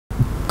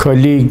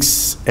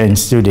Colleagues and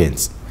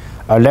students,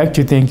 I would like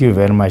to thank you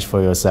very much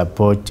for your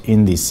support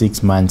in the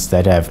 6 months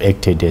that I have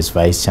acted as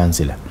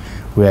Vice-Chancellor.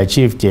 We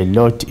achieved a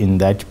lot in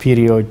that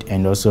period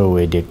and also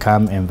with a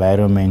calm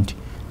environment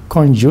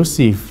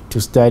conducive to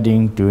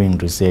studying, doing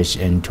research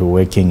and to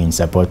working in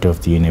support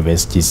of the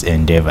university's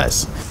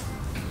endeavors.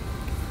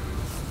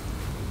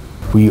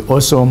 We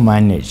also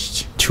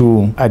managed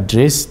to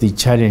address the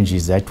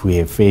challenges that we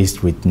have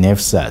faced with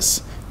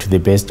NEFSAS to the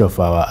best of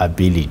our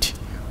ability.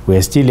 We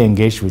are still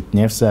engaged with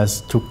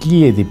NEFSAS to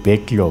clear the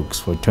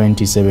backlogs for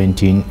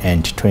 2017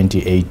 and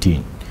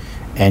 2018.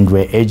 And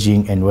we're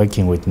urging and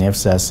working with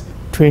NEFSAS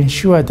to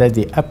ensure that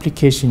the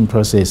application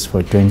process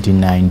for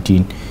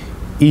 2019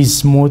 is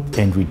smooth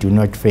and we do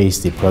not face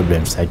the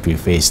problems that we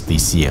faced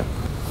this year.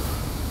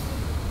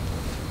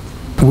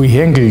 We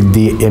handled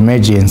the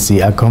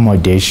emergency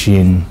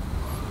accommodation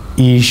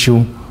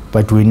issue,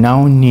 but we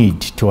now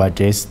need to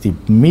address the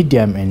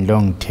medium and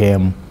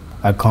long-term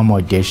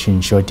accommodation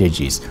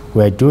shortages.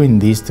 We are doing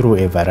this through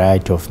a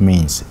variety of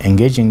means,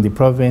 engaging the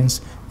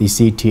province, the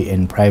city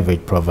and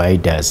private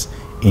providers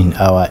in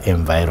our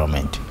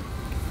environment.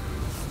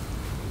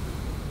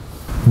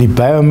 The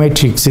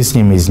biometric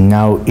system is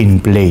now in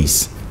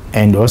place,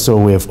 and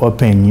also we have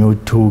opened new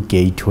 2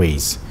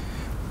 gateways.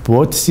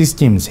 Both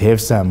systems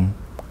have some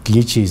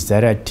glitches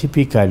that are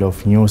typical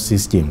of new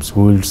systems.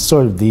 We will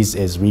solve this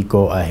as we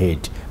go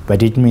ahead,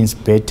 but it means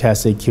better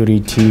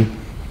security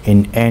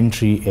in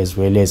entry as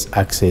well as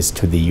access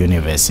to the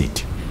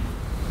university.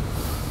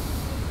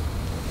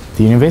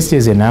 The university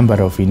has a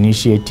number of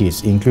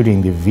initiatives,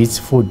 including the Wits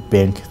food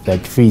bank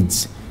that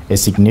feeds a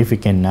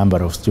significant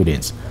number of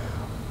students.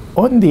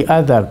 On the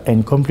other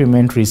and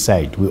complementary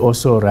side, we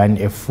also run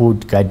a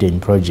food garden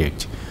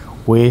project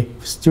where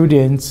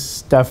students,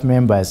 staff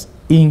members,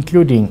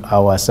 including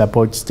our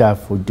support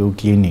staff who do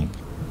cleaning,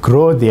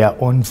 grow their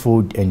own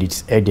food and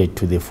it's added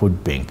to the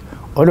food bank.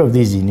 All of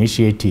these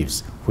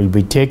initiatives will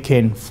be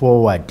taken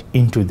forward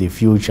into the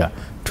future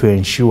to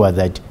ensure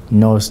that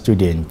no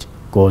student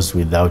goes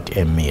without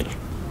a meal.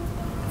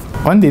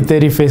 On the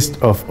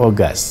 31st of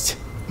August,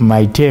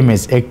 my term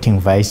as acting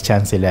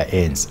Vice-Chancellor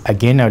ends.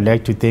 Again, I would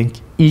like to thank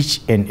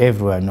each and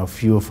every one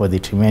of you for the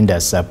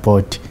tremendous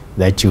support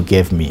that you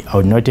gave me. I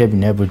would not have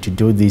been able to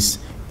do this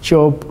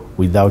job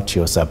without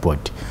your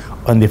support.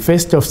 On the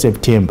 1st of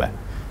September,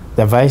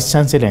 the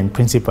Vice-Chancellor and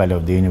Principal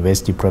of the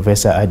University,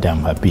 Professor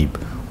Adam Habib,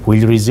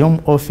 will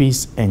resume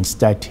office and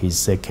start his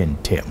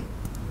second term.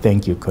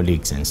 Thank you,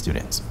 colleagues and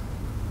students.